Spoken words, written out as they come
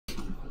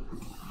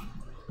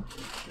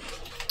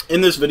In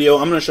this video,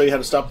 I'm going to show you how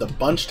to stop the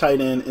bunch tight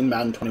end in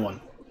Madden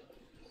 21.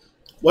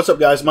 What's up,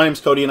 guys? My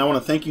name's Cody, and I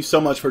want to thank you so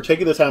much for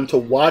taking the time to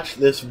watch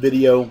this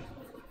video.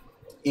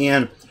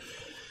 And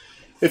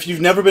if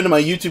you've never been to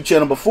my YouTube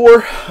channel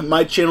before,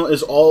 my channel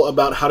is all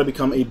about how to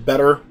become a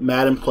better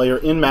Madden player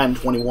in Madden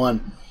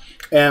 21.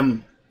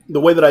 And the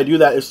way that I do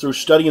that is through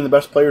studying the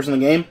best players in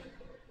the game,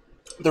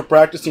 through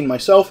practicing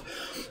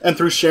myself, and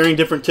through sharing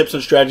different tips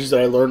and strategies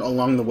that I learn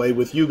along the way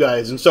with you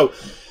guys. And so,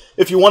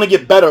 if you want to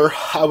get better,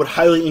 I would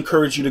highly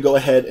encourage you to go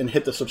ahead and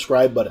hit the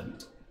subscribe button.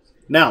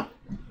 Now,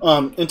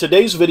 in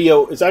today's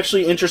video, it's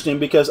actually interesting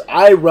because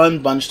I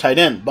run bunch tight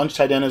end. Bunch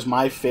tight end is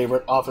my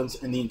favorite offense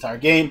in the entire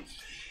game.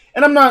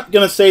 And I'm not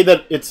going to say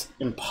that it's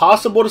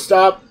impossible to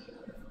stop,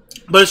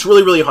 but it's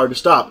really, really hard to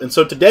stop. And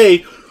so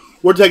today,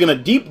 we're taking a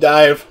deep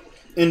dive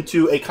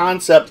into a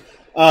concept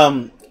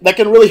that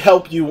can really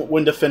help you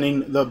when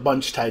defending the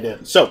bunch tight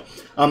end. So,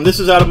 this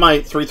is out of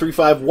my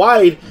 335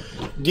 wide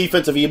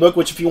defensive ebook,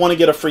 which if you want to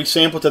get a free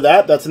sample to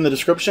that, that's in the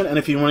description. And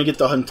if you want to get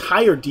the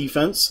entire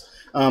defense,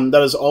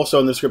 that is also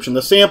in the description.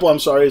 The sample, I'm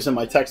sorry, is in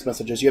my text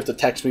messages. You have to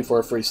text me for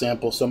a free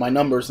sample, so my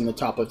number's in the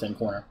top left-hand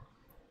corner.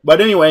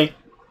 But anyway,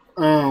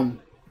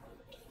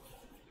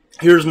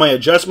 here's my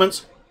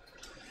adjustments.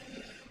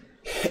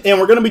 And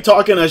we're going to be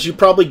talking, as you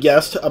probably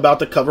guessed, about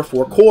the cover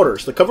 4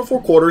 quarters. The cover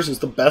 4 quarters is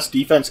the best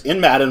defense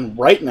in Madden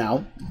right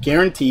now.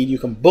 Guaranteed. You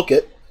can book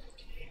it.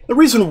 The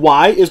reason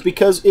why is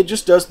because it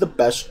just does the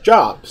best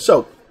job.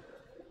 So,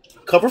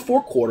 cover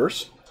 4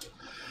 quarters.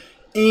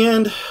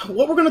 And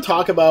what we're going to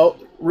talk about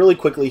really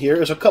quickly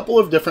here is a couple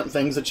of different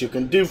things that you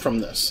can do from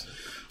this.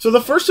 So the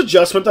first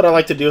adjustment that I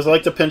like to do is I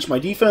like to pinch my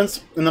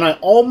defense, and then I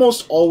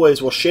almost always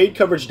will shade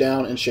coverage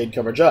down and shade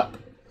coverage up.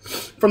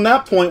 From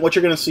that point, what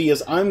you're going to see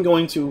is I'm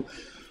going to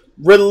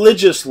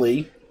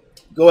religiously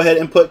go ahead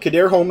and put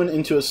Kader Holman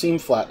into a seam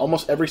flat.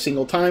 Almost every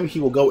single time he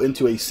will go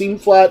into a seam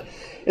flat.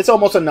 It's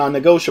almost a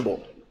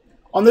non-negotiable.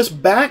 On this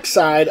back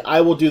side,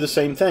 I will do the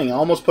same thing. I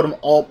almost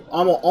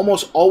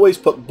always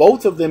put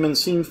both of them in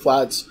seam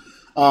flats.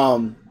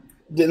 And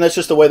that's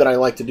just the way that I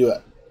like to do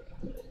it.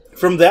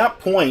 From that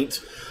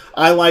point,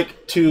 I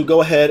like to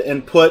go ahead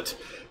and put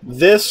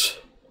this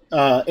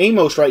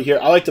Amos right here.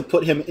 I like to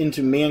put him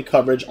into man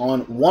coverage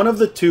on one of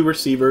the 2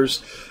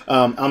 receivers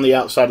on the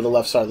outside of the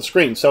left side of the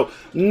screen. So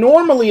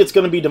normally it's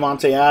going to be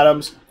Davante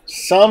Adams.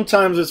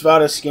 Sometimes it's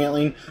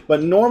Valdes-Scantling,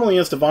 but normally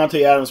it's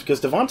Davante Adams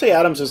because Davante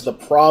Adams is the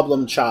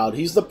problem child.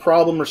 He's the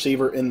problem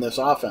receiver in this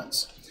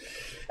offense.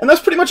 And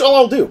that's pretty much all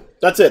I'll do.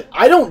 That's it.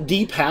 I don't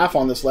deep half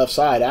on this left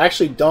side. I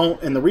actually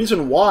don't, and the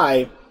reason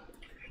why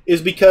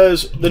is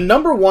because the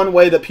 #1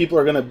 way that people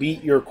are going to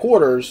beat your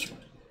quarters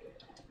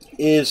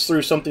is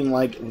through something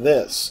like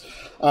this.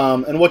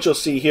 And what you'll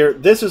see here,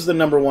 this is the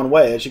 #1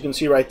 way, as you can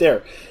see right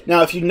there.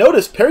 Now, if you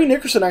notice, Perry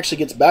Nickerson actually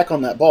gets back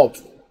on that ball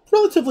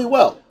relatively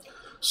well.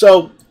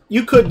 So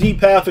you could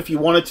deep half if you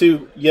wanted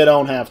to. You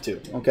don't have to,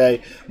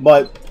 okay?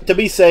 But to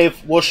be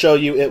safe, we'll show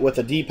you it with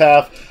a deep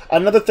half.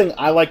 Another thing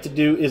I like to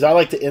do is I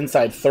like to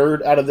inside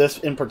third out of this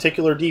in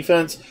particular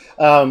defense.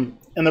 And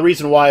the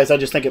reason why is I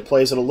just think it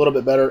plays it a little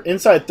bit better.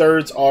 Inside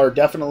thirds are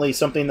definitely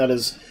something that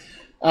is...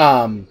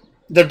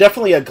 they're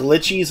definitely a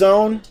glitchy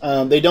zone.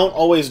 They don't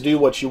always do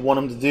what you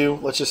want them to do.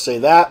 Let's just say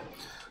that.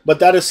 But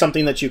that is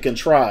something that you can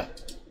try.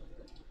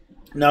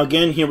 Now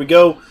again, here we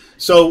go.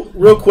 So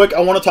real quick, I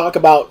want to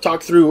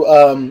talk through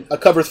a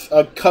cover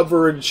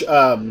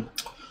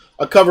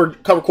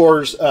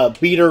quarters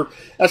beater.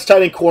 That's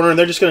tight end corner, and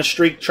they're just going to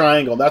streak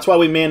triangle. That's why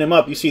we man him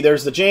up. You see,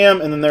 there's the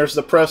jam, and then there's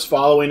the press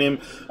following him,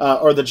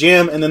 or the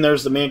jam, and then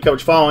there's the man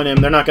coverage following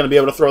him. They're not going to be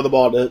able to throw the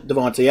ball to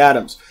Davante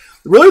Adams.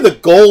 Really, the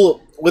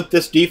goal with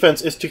this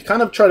defense is to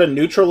kind of try to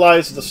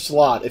neutralize the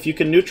slot. If you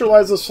can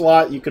neutralize the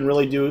slot, you can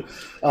really do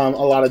a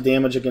lot of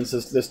damage against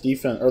this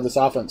defense or this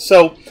offense.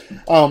 So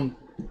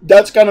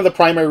that's kind of the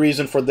primary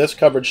reason for this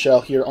coverage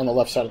shell here on the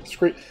left side of the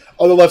screen.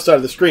 On the left side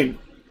of the screen.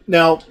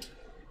 Now,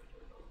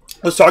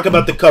 let's talk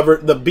about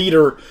the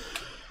beater.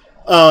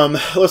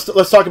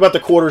 Let's talk about the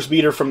quarters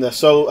beater from this.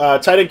 So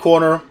tight end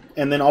corner,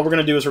 and then all we're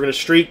going to do is we're going to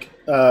streak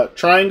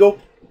triangle,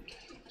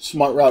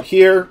 smart route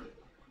here,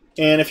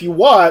 and if you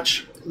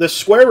watch this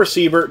square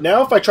receiver,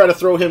 now if I try to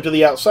throw him to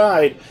the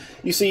outside,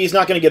 you see he's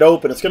not going to get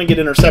open. It's going to get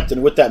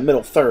intercepted with that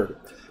middle third.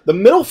 The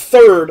middle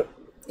third,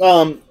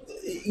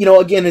 you know,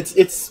 again,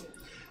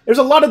 there's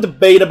a lot of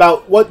debate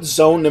about what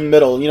zone in the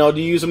middle. You know, do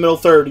you use a middle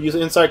third, do you use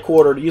an inside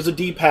quarter, do you use a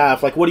deep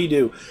half? Like, what do you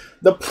do?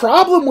 The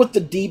problem with the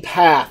deep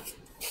half,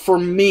 for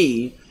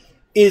me,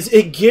 is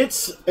it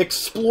gets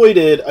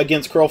exploited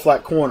against curl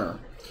flat corner.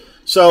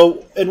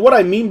 So, and what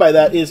I mean by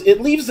that is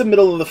it leaves the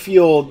middle of the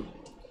field.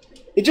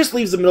 It just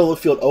leaves the middle of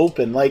the field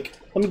open. Like,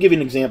 let me give you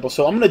an example.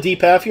 So I'm going to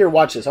deep half here.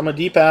 Watch this. I'm going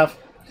to deep half,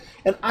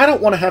 and I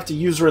don't want to have to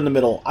use her in the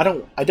middle. I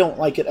don't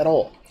like it at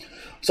all.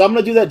 So I'm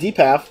going to do that deep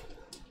half,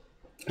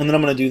 and then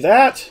I'm going to do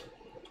that.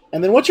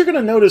 And then what you're going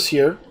to notice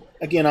here,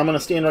 again, I'm going to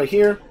stand right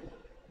here,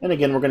 and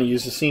again, we're going to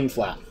use the seam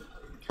flat.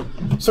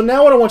 So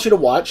now what I want you to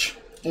watch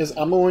is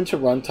I'm going to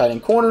run tight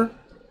end corner,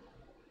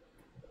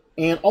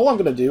 and all I'm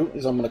going to do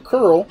is I'm going to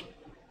curl,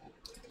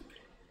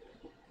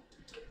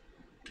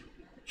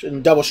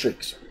 and double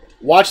streaks.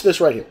 Watch this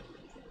right here.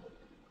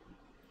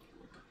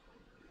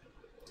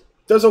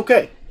 Does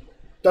okay.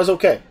 Does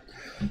okay.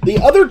 The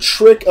other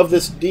trick of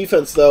this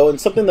defense, though, and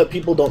something that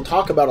people don't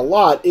talk about a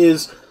lot,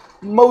 is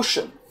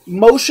motion.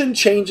 Motion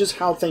changes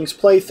how things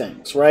play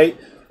things, right?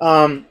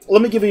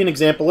 Let me give you an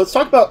example. Let's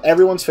talk about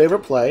everyone's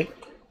favorite play.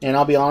 And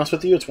I'll be honest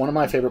with you, it's one of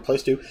my favorite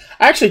plays too.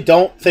 I actually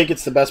don't think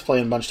it's the best play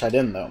in bunch tight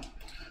end, though.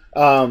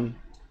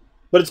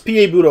 But it's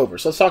PA boot over.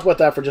 So let's talk about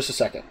that for just a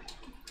second.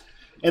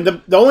 And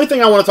the only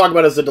thing I want to talk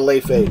about is the delay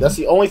fade. That's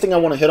the only thing I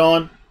want to hit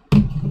on.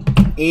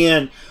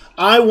 And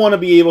I want to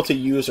be able to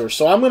use her.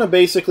 So I'm going to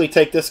basically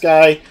take this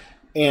guy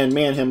and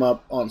man him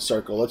up on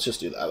circle. Let's just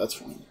do that. That's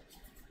fine.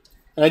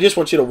 And I just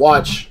want you to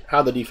watch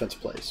how the defense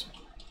plays.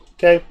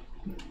 Okay?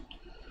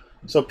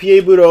 So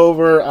PA boot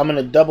over. I'm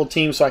going to double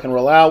team so I can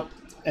roll out.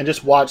 And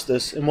just watch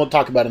this, and we'll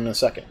talk about it in a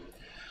second.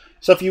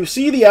 So if you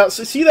see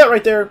see that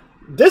right there,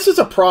 this is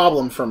a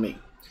problem for me.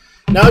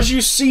 Now, as you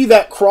see,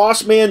 that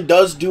cross man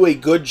does do a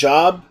good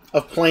job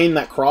of playing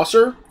that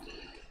crosser,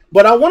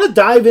 but I want to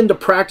dive into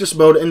practice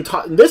mode, and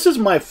this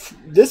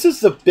is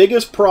the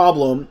biggest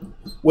problem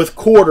with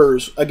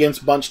quarters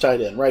against bunch tight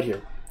end right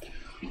here.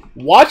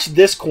 Watch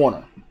this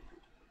corner.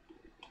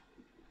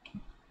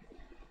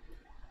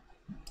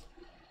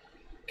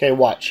 Okay,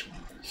 watch.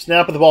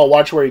 Snap of the ball.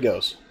 Watch where he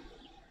goes.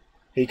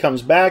 He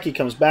comes back, he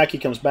comes back, he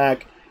comes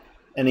back,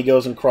 and he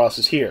goes and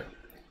crosses here.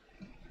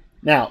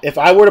 Now, if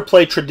I were to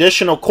play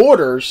traditional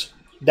quarters,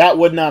 that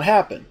would not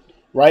happen,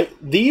 right?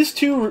 These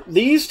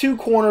two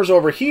corners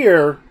over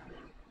here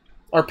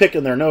are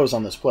picking their nose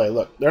on this play.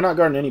 Look, they're not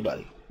guarding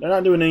anybody. They're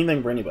not doing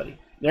anything for anybody.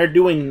 They're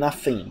doing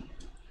nothing.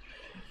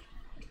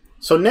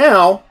 So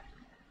now,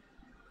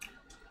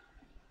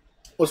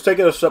 let's take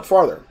it a step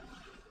farther.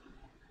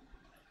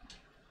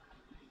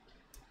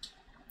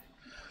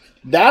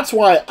 That's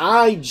why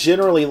I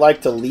generally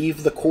like to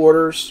leave the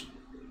quarters,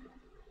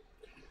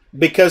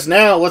 because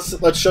now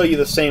let's show you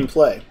the same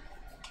play,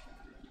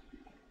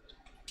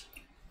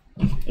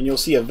 and you'll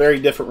see a very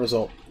different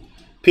result.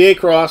 PA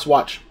cross,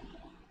 watch.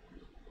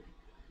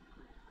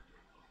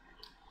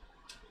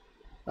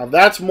 Now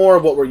that's more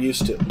of what we're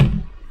used to.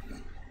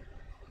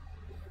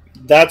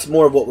 That's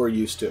more of what we're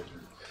used to.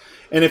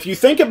 And if you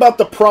think about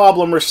the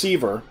problem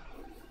receiver,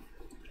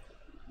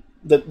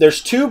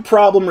 there's two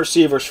problem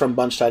receivers from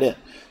bunch tight end.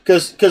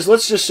 Because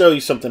let's just show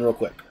you something real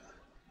quick.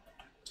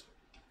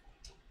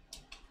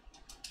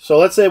 So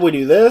let's say we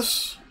do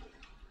this.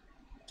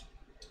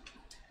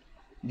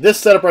 This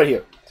setup right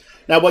here.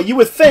 Now what you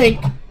would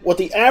think, what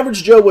the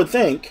average Joe would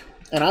think,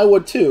 and I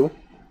would too,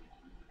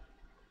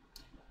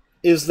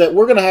 is that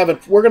we're gonna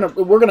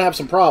have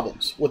some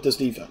problems with this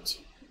defense.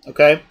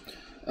 Okay?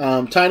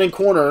 Tight end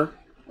corner,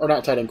 or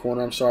not tight end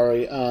corner, I'm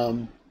sorry.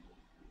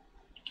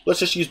 Let's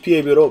just use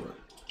PA boot over.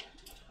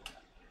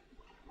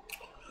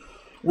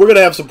 We're going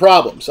to have some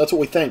problems. That's what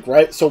we think,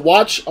 right? So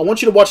watch. I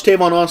want you to watch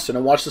Tavon Austin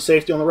and watch the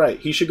safety on the right.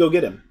 He should go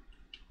get him.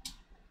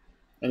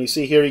 And you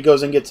see here he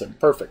goes and gets him.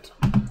 Perfect.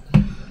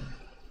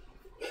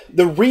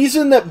 The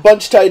reason that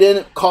bunch tight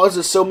end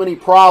causes so many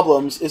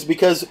problems is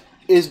because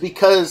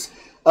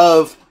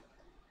of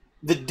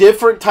the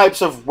different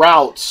types of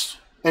routes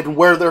and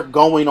where they're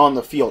going on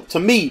the field. To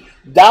me,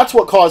 that's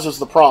what causes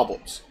the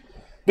problems.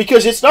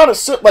 Because it's not as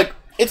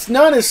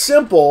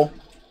simple.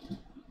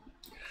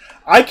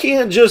 I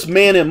can't just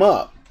man him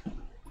up.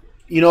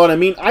 You know what I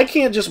mean? I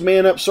can't just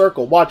man up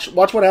circle. Watch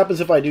what happens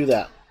if I do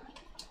that.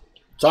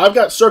 So I've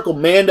got circle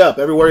manned up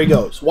everywhere he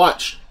goes.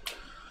 Watch.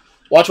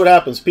 Watch what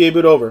happens. PA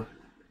boot over.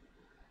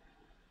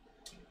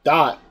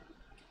 Dot.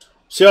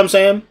 See what I'm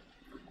saying?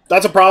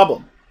 That's a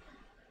problem.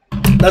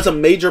 That's a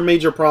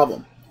major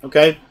problem.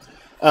 Okay?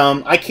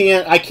 I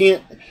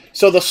can't.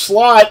 So the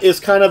slot is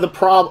kind of the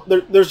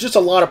problem. There's just a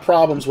lot of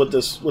problems with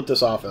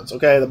this offense.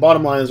 Okay? The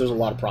bottom line is there's a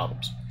lot of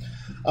problems.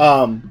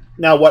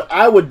 Now, what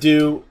I would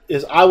do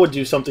is I would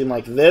do something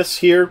like this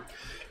here.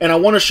 And I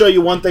want to show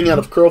you one thing out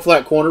of curl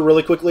flat corner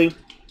really quickly.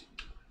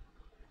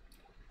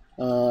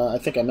 I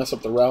think I messed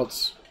up the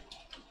routes.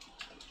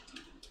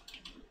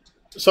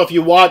 So if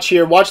you watch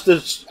here, watch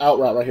this out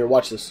route right here.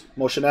 Watch this.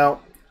 Motion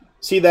out.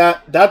 See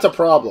that? That's a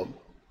problem.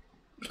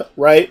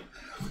 Right?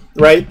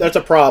 Right? That's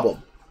a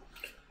problem.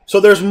 So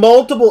there's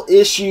multiple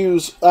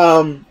issues.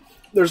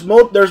 There's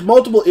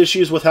multiple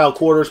issues with how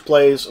quarters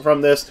plays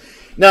from this.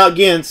 Now,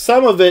 again,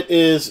 some of it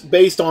is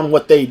based on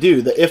what they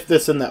do, the if,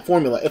 this, and that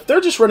formula. If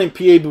they're just running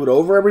PA boot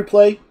over every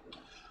play,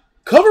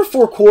 cover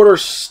 4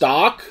 quarters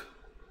stock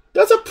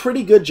does a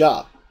pretty good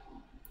job.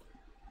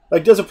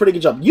 Does a pretty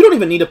good job. You don't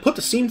even need to put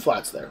the seam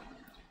flats there.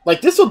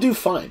 This will do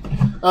fine.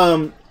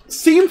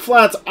 Seam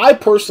flats, I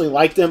personally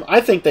like them. I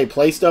think they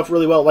play stuff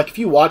really well. If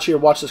you watch here,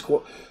 watch this.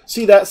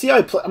 See that? See how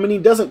he play? I mean, he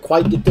doesn't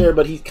quite get there,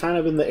 but he's kind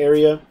of in the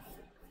area.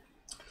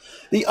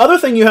 The other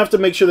thing you have to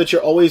make sure that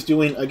you're always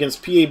doing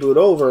against PA boot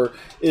over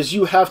is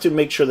you have to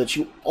make sure that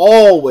you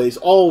always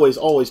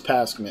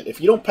pass commit. If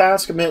you don't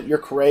pass commit, you're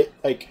correct.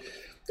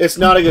 It's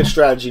not a good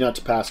strategy not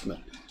to pass commit.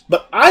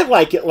 But I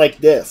like it like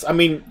this. I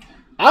mean,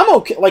 I'm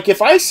okay.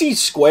 If I see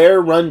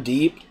square run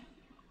deep,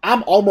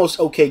 I'm almost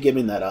okay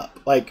giving that up.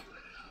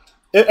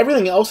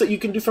 everything else that you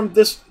can do from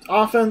this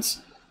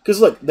offense, because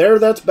look,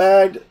 that's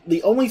bagged.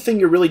 The only thing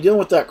you're really dealing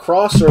with that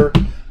crosser,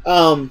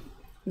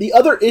 the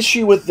other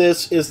issue with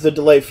this is the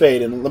delay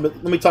fade, and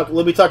let me talk a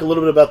little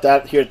bit about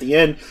that here at the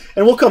end,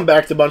 and we'll come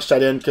back to bunch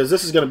tight end because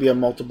this is going to be a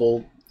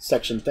multiple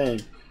section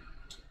thing.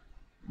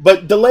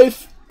 But delay,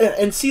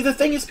 and see, the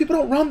thing is, people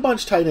don't run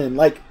bunch tight end.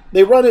 Like,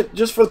 they run it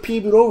just for the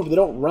PA boot over, but they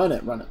don't run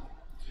it.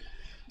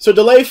 So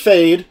delay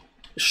fade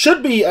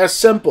should be as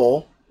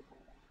simple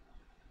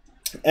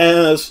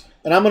as,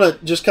 and I'm going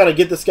to just kind of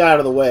get this guy out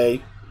of the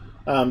way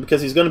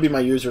because he's going to be my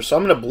user. So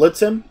I'm going to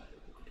blitz him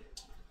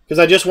because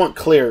I just want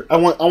clear. I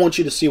want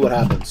you to see what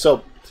happens.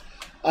 So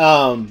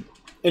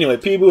anyway,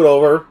 PA boot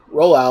over,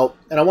 roll out,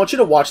 and I want you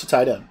to watch the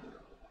tight end.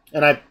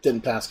 And I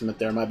didn't pass commit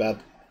there, my bad.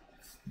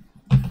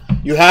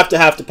 You have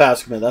to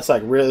pass commit. That's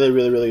like really,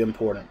 really, really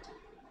important.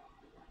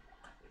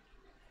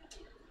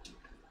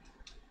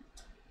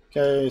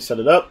 Okay, set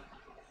it up.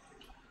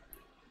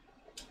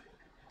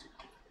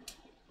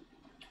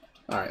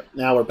 All right,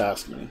 now we're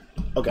pass committing.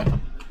 Okay.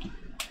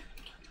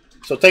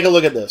 So take a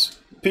look at this.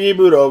 PA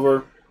boot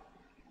over.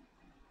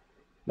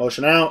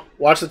 Motion out.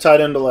 Watch the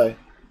tight end delay.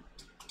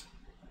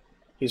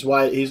 He's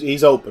wide.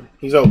 He's open.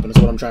 He's open is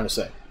what I'm trying to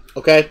say.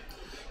 Okay?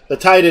 The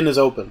tight end is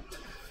open.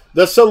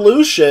 The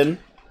solution,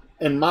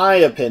 in my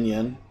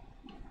opinion,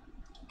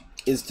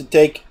 is to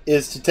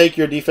take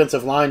your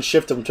defensive line,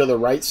 shift them to the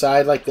right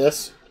side like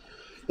this.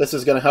 This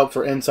is going to help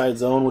for inside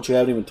zone, which we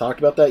haven't even talked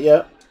about that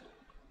yet.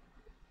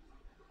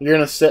 You're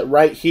going to sit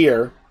right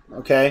here,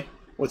 okay,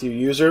 with your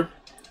user.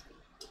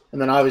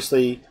 And then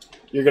obviously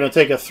you're going to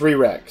take a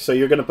 3-rec. So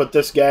you're going to put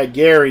this guy,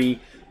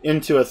 Gary,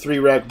 into a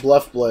 3-rec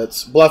bluff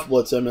blitz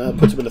him, and that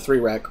puts him in a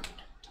 3-rec.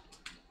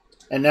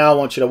 And now I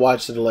want you to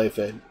watch the delay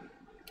fade.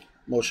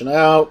 Motion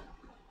out.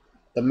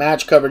 The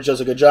match coverage does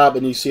a good job,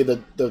 and you see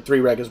the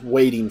 3-rec is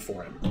waiting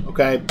for him.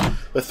 Okay,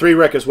 the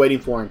 3-rec is waiting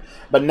for him.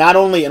 But not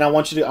only, and I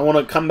want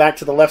to come back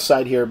to the left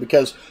side here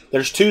because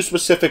there's two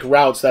specific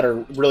routes that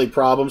are really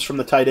problems from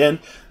the tight end: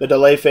 the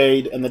delay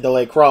fade and the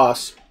delay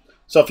cross.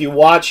 So if you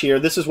watch here,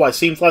 this is why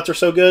seam flats are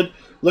so good.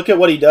 Look at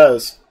what he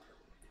does.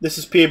 This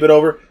is PA boot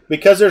over.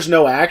 Because there's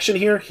no action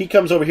here, he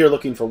comes over here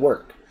looking for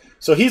work.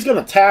 So he's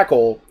going to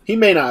tackle. He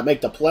may not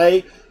make the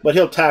play, but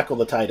he'll tackle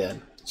the tight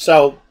end.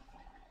 So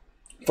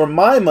for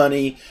my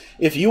money,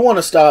 if you want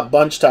to stop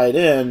bunch tight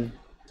end,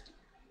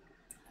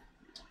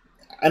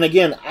 and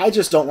again, I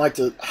don't like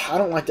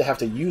to have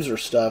to user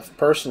stuff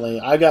personally.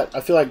 I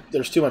feel like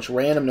there's too much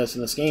randomness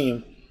in this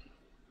game.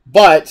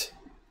 But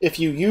if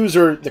you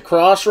user the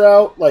cross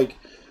route, like,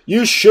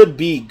 you should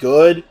be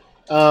good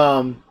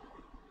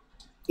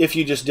if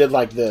you just did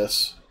like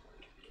this.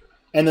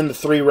 And then the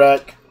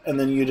 3-rec, and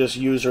then you just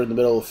user in the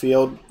middle of the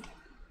field.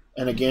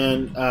 And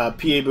again, PA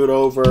boot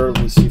over.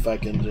 Let me see if I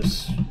can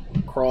just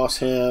cross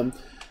him.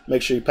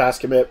 Make sure you pass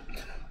commit.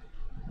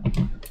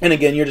 And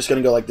again, you're just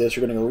going to go like this.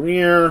 You're going to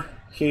go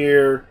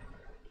here,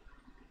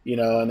 you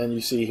know, and then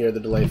you see here the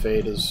delay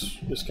fade is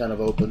kind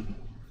of open.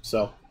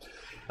 So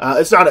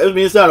it's not. I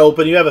mean, it's not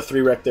open. You have a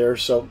 3-rec there,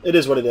 so it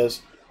is what it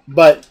is.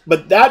 But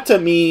that, to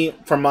me,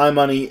 for my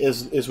money,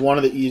 is one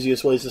of the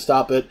easiest ways to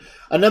stop it.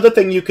 Another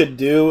thing you could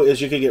do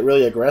is you could get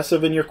really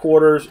aggressive in your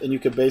quarters, and you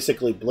could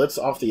basically blitz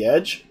off the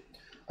edge.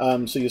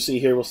 So you see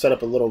here, we'll set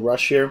up a little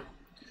rush here.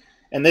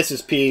 And this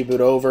is PA boot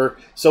over.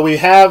 So we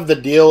have the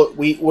deal.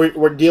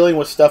 We're dealing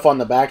with stuff on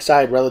the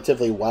backside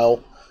relatively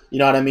well. You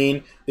know what I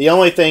mean? The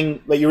only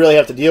thing that you really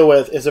have to deal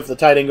with is if the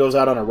tight end goes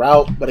out on a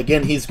route. But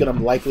again, he's going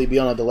to likely be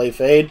on a delay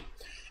fade.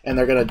 And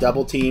they're going to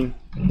double team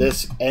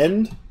this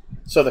end.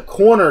 So the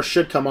corner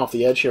should come off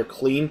the edge here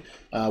clean.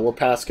 We're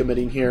pass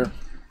committing here.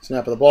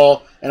 Snap of the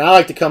ball. And I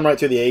like to come right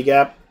through the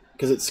A-gap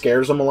because it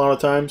scares them a lot of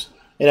times.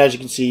 And as you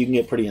can see, you can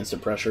get pretty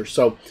instant pressure.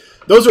 So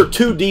those are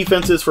two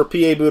defenses for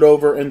PA boot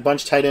over and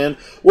bunch tight end.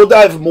 We'll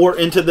dive more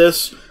into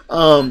this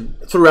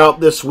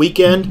throughout this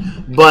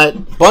weekend.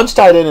 But bunch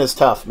tight end is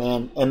tough,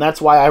 man. And that's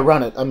why I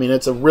run it. I mean,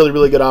 it's a really,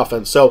 really good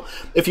offense. So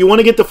if you want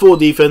to get the full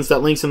defense,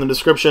 that link's in the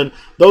description.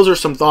 Those are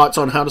some thoughts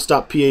on how to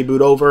stop PA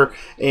boot over.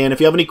 And if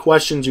you have any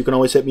questions, you can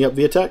always hit me up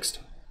via text.